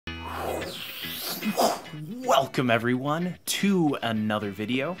Welcome everyone to another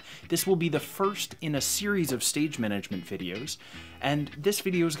video. This will be the first in a series of stage management videos, and this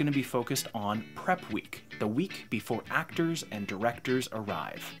video is going to be focused on prep week, the week before actors and directors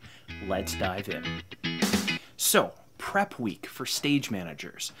arrive. Let's dive in. So, prep week for stage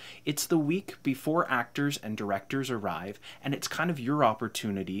managers. It's the week before actors and directors arrive, and it's kind of your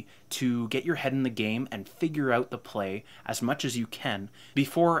opportunity to get your head in the game and figure out the play as much as you can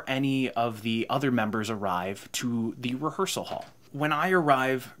before any of the other members arrive to the rehearsal hall. When I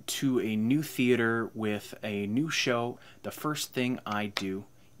arrive to a new theater with a new show, the first thing I do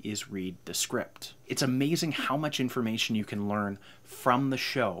is read the script. It's amazing how much information you can learn from the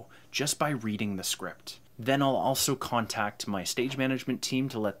show just by reading the script. Then I'll also contact my stage management team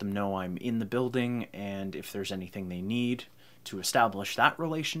to let them know I'm in the building and if there's anything they need to establish that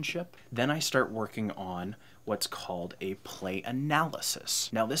relationship. Then I start working on what's called a play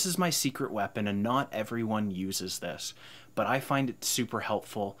analysis. Now this is my secret weapon and not everyone uses this, but I find it super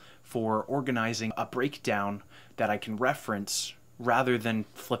helpful for organizing a breakdown that I can reference rather than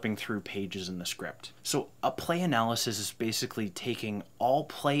flipping through pages in the script. So a play analysis is basically taking all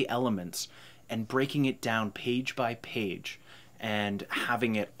play elements and breaking it down page by page and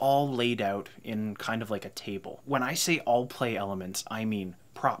having it all laid out in kind of like a table. When I say all play elements, I mean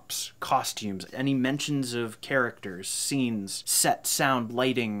props, costumes, any mentions of characters, scenes, set, sound,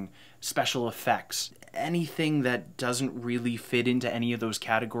 lighting, special effects, anything that doesn't really fit into any of those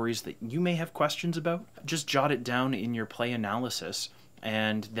categories that you may have questions about. Just jot it down in your play analysis,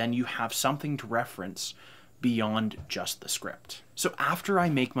 and then you have something to reference beyond just the script. So after I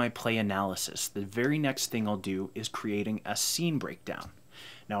make my play analysis, the very next thing I'll do is creating a scene breakdown.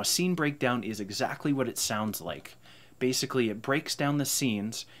 Now a scene breakdown is exactly what it sounds like. Basically it breaks down the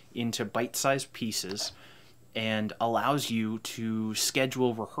scenes into bite-sized pieces and allows you to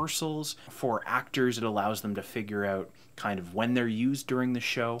schedule rehearsals. For actors, it allows them to figure out kind of when they're used during the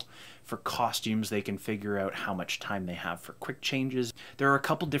show. For costumes, they can figure out how much time they have for quick changes. There are a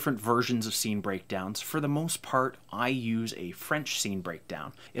couple different versions of scene breakdowns. For the most part, I use a French scene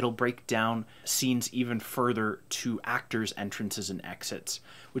breakdown. It'll break down scenes even further to actors' entrances and exits,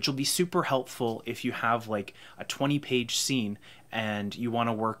 which will be super helpful if you have like a 20-page scene and you want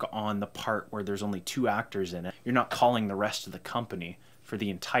to work on the part where there's only 2 actors in it. You're not calling the rest of the company for the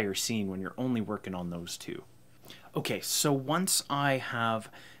entire scene when you're only working on those 2. Okay, so once I have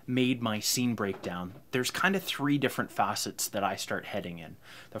made my scene breakdown, there's kind of 3 different facets that I start heading in.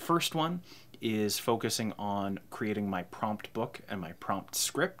 The first one is focusing on creating my prompt book and my prompt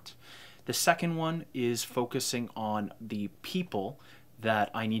script. The second one is focusing on the people that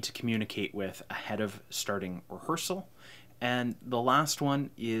I need to communicate with ahead of starting rehearsal. And the last one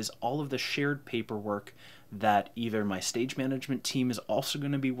is all of the shared paperwork that either my stage management team is also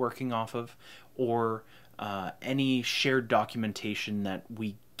going to be working off of, or any shared documentation that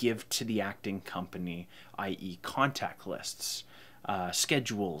we give to the acting company, i.e. contact lists,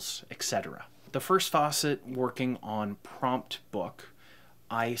 schedules, etc. The first facet, working on prompt book,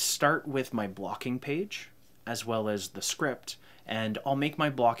 I start with my blocking page as well as the script, and I'll make my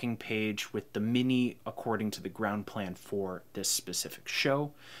blocking page with the mini according to the ground plan for this specific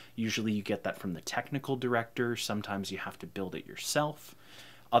show. Usually you get that from the technical director. Sometimes you have to build it yourself.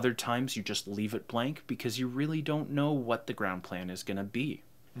 Other times you just leave it blank because you really don't know what the ground plan is going to be.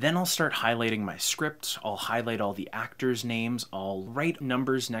 Then I'll start highlighting my script. I'll highlight all the actors' names. I'll write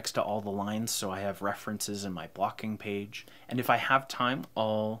numbers next to all the lines so I have references in my blocking page. And if I have time,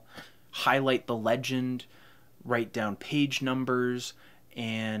 I'll highlight the legend, write down page numbers,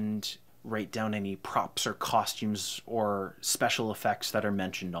 and write down any props or costumes or special effects that are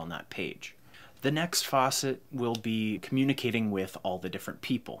mentioned on that page. The next facet will be communicating with all the different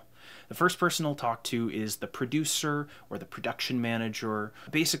people. The first person I'll talk to is the producer or the production manager,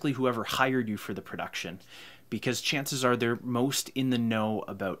 basically whoever hired you for the production, because chances are they're most in the know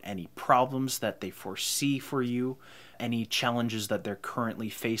about any problems that they foresee for you, any challenges that they're currently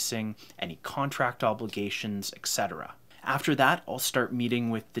facing, any contract obligations, etc. After that, I'll start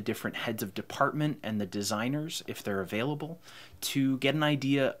meeting with the different heads of department and the designers, if they're available, to get an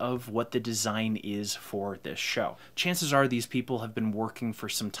idea of what the design is for this show. Chances are these people have been working for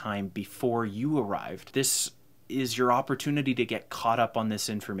some time before you arrived. This is your opportunity to get caught up on this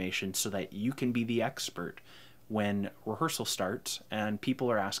information so that you can be the expert when rehearsal starts and people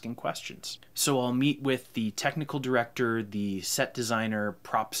are asking questions. So I'll meet with the technical director, the set designer,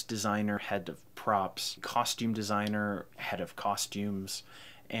 props designer, head of props, costume designer, head of costumes,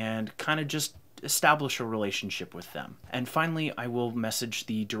 and kind of just establish a relationship with them. And finally, I will message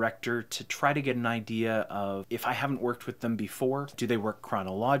the director to try to get an idea of, if I haven't worked with them before, do they work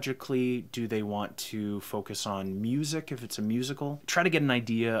chronologically? Do they want to focus on music if it's a musical? Try to get an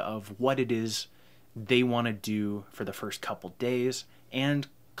idea of what it is they want to do for the first couple days and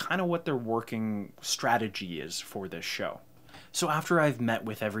kind of what their working strategy is for this show. So after I've met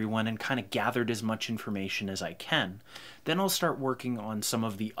with everyone and kind of gathered as much information as I can, then I'll start working on some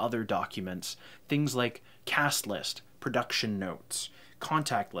of the other documents, things like cast list, production notes,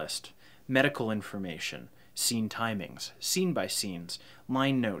 contact list, medical information, scene timings, scene by scenes,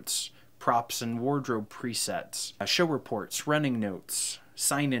 line notes, props and wardrobe presets, show reports, running notes,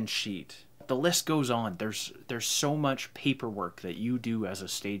 sign-in sheet. The list goes on. There's so much paperwork that you do as a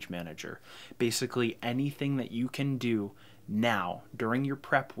stage manager. Basically anything that you can do now during your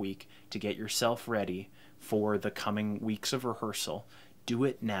prep week to get yourself ready for the coming weeks of rehearsal, do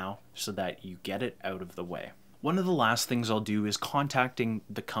it now so that you get it out of the way. One of the last things I'll do is contacting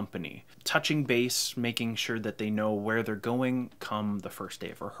the company, touching base, making sure that they know where they're going come the first day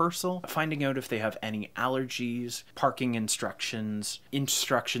of rehearsal, finding out if they have any allergies, parking instructions,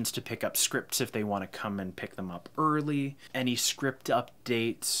 instructions to pick up scripts if they want to come and pick them up early, any script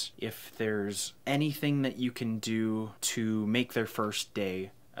updates, if there's anything that you can do to make their first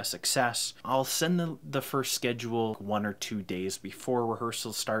day a success. I'll send the first schedule 1 or 2 days before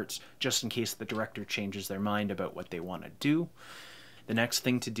rehearsal starts, just in case the director changes their mind about what they want to do. The next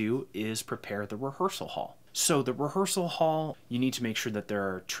thing to do is prepare the rehearsal hall. So the rehearsal hall, you need to make sure that there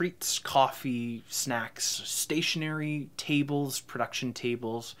are treats, coffee, snacks, stationery, tables, production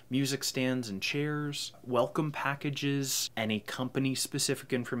tables, music stands and chairs, welcome packages, any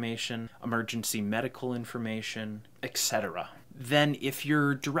company-specific information, emergency medical information, etc. Then if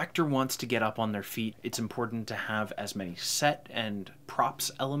your director wants to get up on their feet, it's important to have as many set and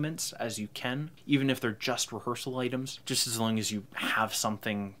props elements as you can, even if they're just rehearsal items, just as long as you have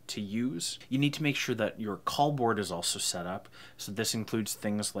something to use. You need to make sure that your call board is also set up. So this includes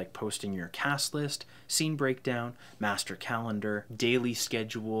things like posting your cast list, scene breakdown, master calendar, daily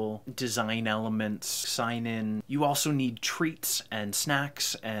schedule, design elements, sign in. You also need treats and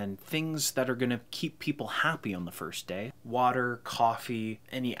snacks and things that are going to keep people happy on the first day. Water, coffee,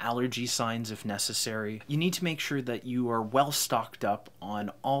 any allergy signs if necessary. You need to make sure that you are well stocked up on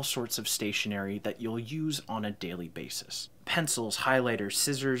all sorts of stationery that you'll use on a daily basis. Pencils, highlighters,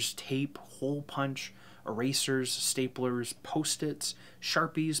 scissors, tape, hole punch, erasers, staplers, post-its,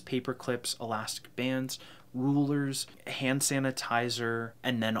 Sharpies, paper clips, elastic bands, rulers, hand sanitizer,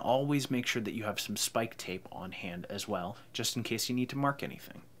 and then always make sure that you have some spike tape on hand as well, just in case you need to mark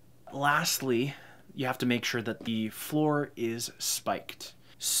anything. Lastly, you have to make sure that the floor is spiked.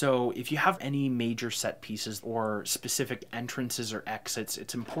 So if you have any major set pieces or specific entrances or exits,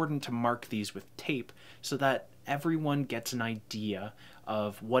 it's important to mark these with tape so that everyone gets an idea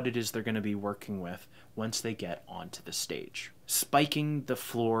of what it is they're going to be working with once they get onto the stage. Spiking the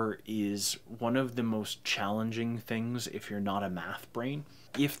floor is one of the most challenging things if you're not a math brain.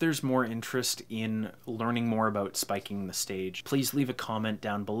 If there's more interest in learning more about spiking the stage, please leave a comment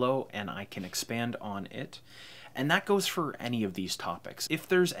down below and I can expand on it. And that goes for any of these topics. If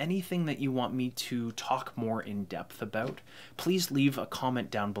there's anything that you want me to talk more in depth about, please leave a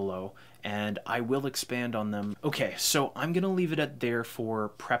comment down below and I will expand on them. Okay, so I'm gonna leave it at there for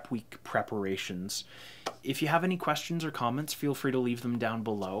prep week preparations. If you have any questions or comments, feel free to leave them down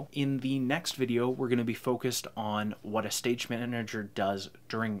below. In the next video, we're gonna be focused on what a stage manager does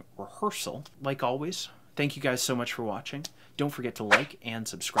during rehearsal. Like always, thank you guys so much for watching. Don't forget to like and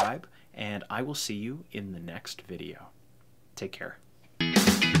subscribe, and I will see you in the next video. Take care.